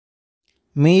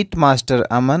Meet Master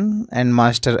Aman and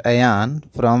Master Ayan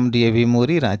from DAV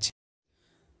Muri, Ranchi.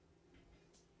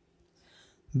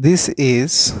 This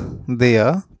is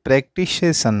their practice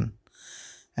session,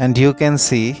 and you can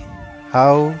see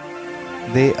how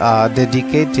they are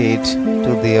dedicated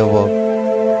to their work.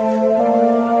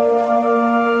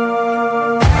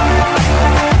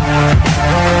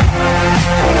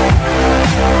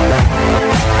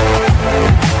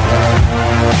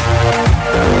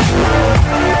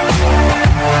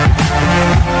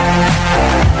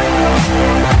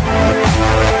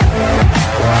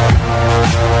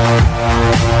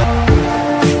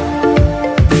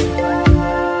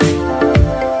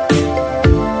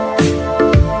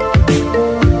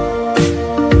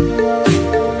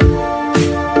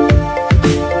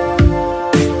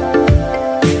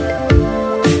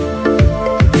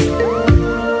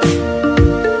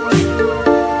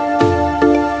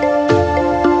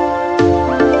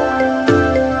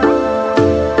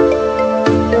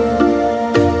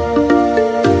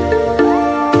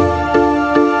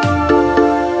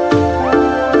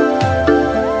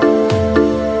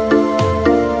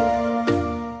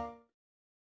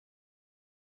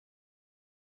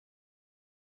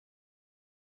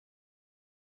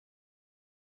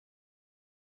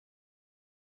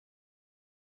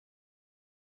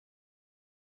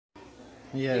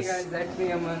 Hey guys, that's me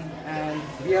Aman, and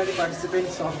we are the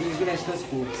participants of the international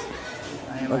sports.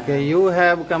 Okay, you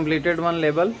have completed one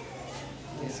level.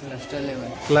 Yes, cluster level.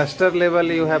 Cluster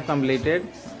level you have completed,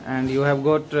 and you have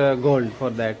got gold for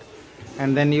that.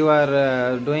 And then you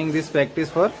are doing this practice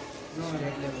for? No,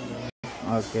 that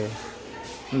level. Okay.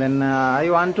 Then I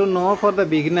want to know for the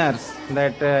beginners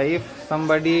that if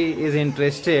somebody is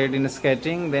interested in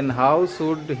skating, then how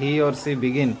should he or she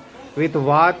begin? With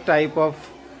what type of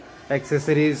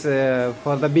accessories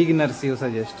for the beginners you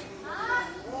suggest?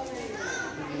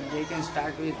 They can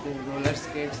start with roller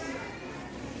skates,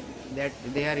 that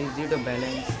they are easy to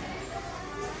balance.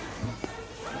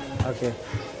 Okay.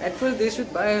 At first they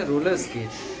should buy a roller skate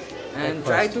and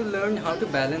try to learn how to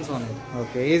balance on it.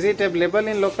 Okay. Is it available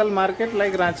in local market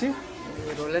like Ranchi?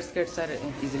 Roller skates are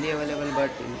easily available,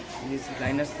 but these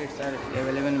liner skates are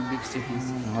available in big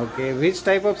cities. Okay. Which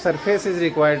type of surface is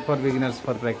required for beginners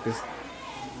for practice?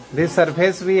 This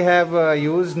surface we have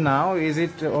used now, is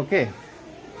it okay?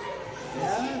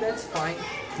 Yeah, that's fine.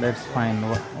 That's fine.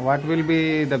 What will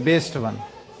be the best one?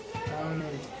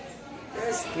 There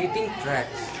are skating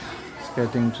tracks.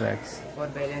 Skating tracks. For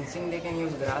balancing, they can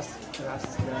use grassy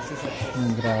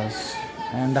surface. Grass.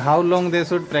 And how long they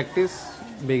should practice,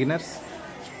 beginners?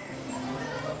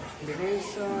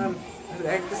 Because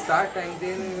at the start time,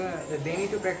 they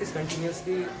need to practice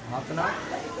continuously half an hour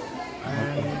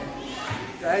and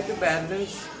try to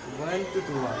balance 1 to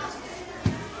 2 hours.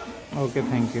 Okay,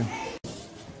 thank you.